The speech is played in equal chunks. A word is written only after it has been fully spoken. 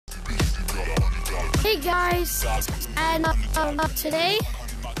Hey guys, and today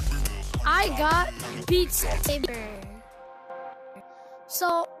I got Beat Saber.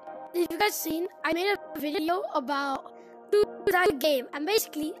 So, if you guys seen, I made a video about two types of game, and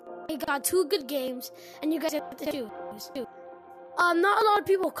basically I got two good games, and you guys have to choose. Not a lot of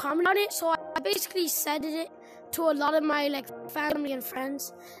people comment on it, so I basically sent it to a lot of my family and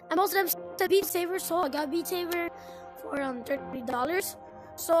friends, and most of them said Beat Saber, so I got Beat Saber for $30.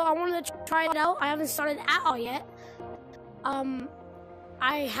 So I wanted to try it out. I haven't started at all yet.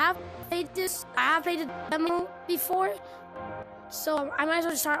 I have played this. I have played the demo before, so I might as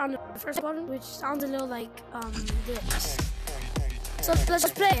well start on the first one, which sounds a little like this. So let's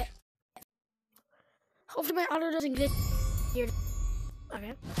just play it. Hopefully my audio doesn't glitch here.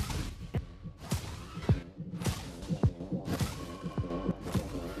 Okay.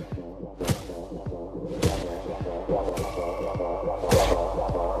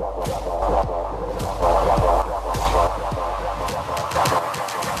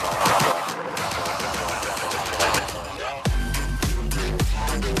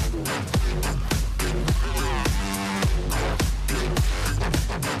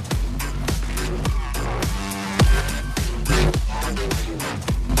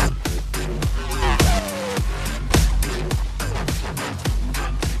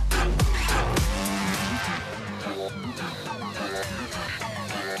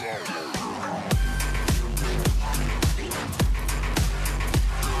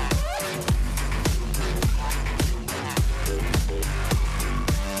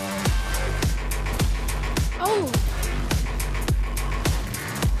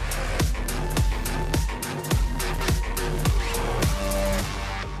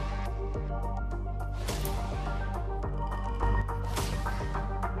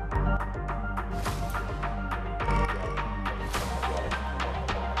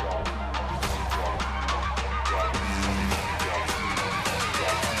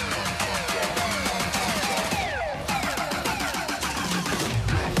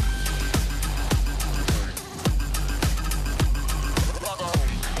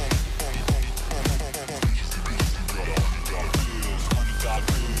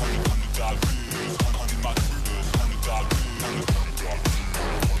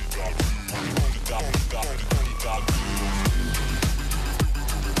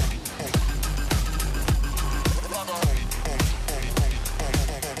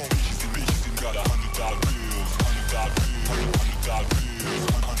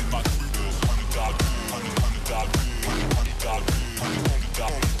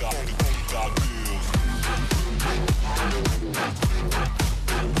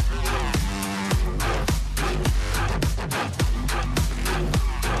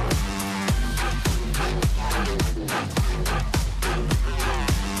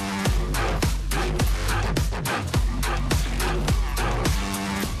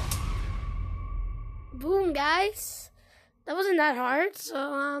 Boom, guys. That wasn't that hard,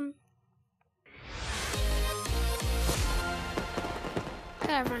 so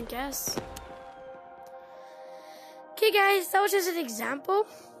everyone guess. Okay, guys, that was just an example.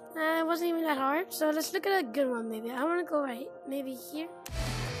 It wasn't even that hard, so let's look at a good one. Maybe I want to go right, maybe here.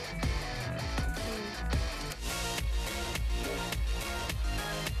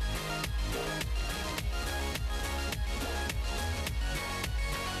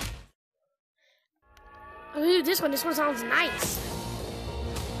 Ooh, this one sounds nice.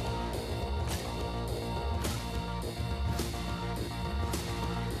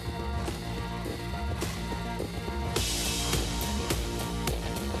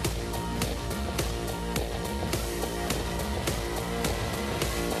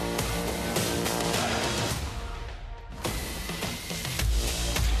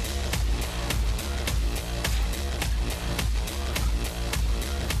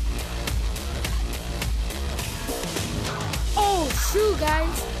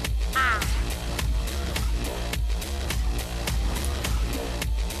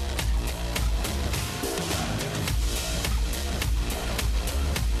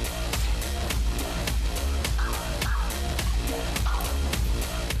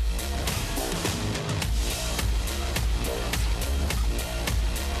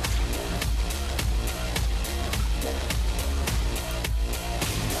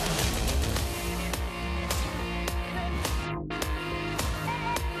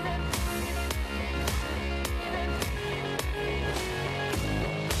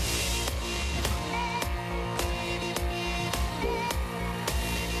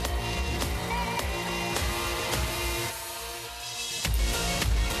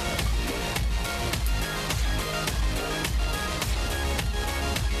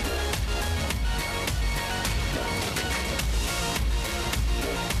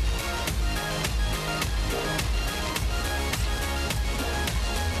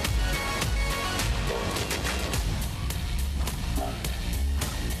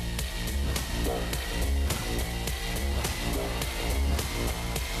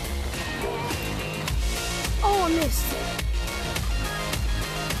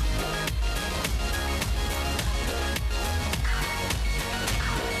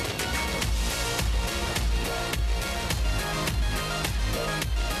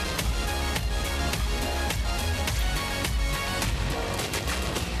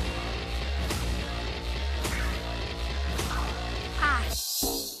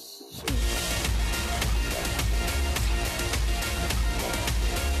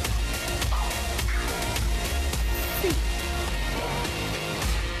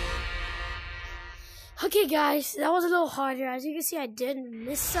 guys, that was a little harder. As you can see, I did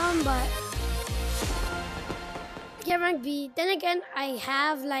miss some, but get rank B. Then again, I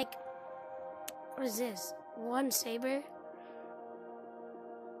have like, what is this? 1 Saber.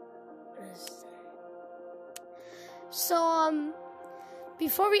 So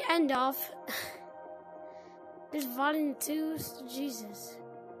before we end off, there's volume 2. Jesus.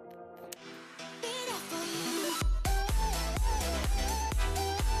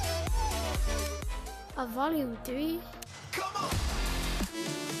 Volume 3. Come on.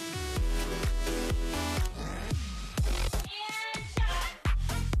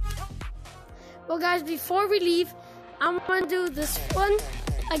 Well, guys, before we leave, I'm gonna do this one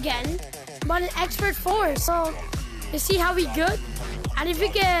again, but an expert 4. So you see how we good. And if we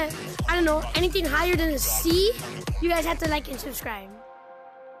get, I don't know, anything higher than a C, you guys have to like and subscribe.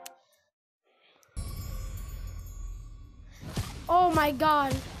 Oh my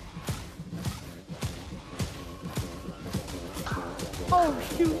god. Oh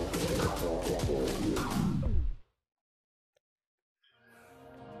shoot.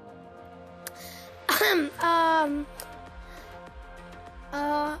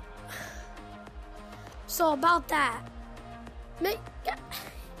 So about that.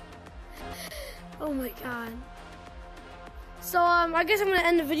 Oh my god. So I guess I'm gonna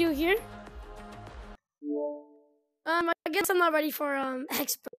end the video here. I guess I'm not ready for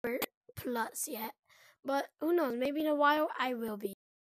expert plus yet, but who knows? Maybe in a while I will be.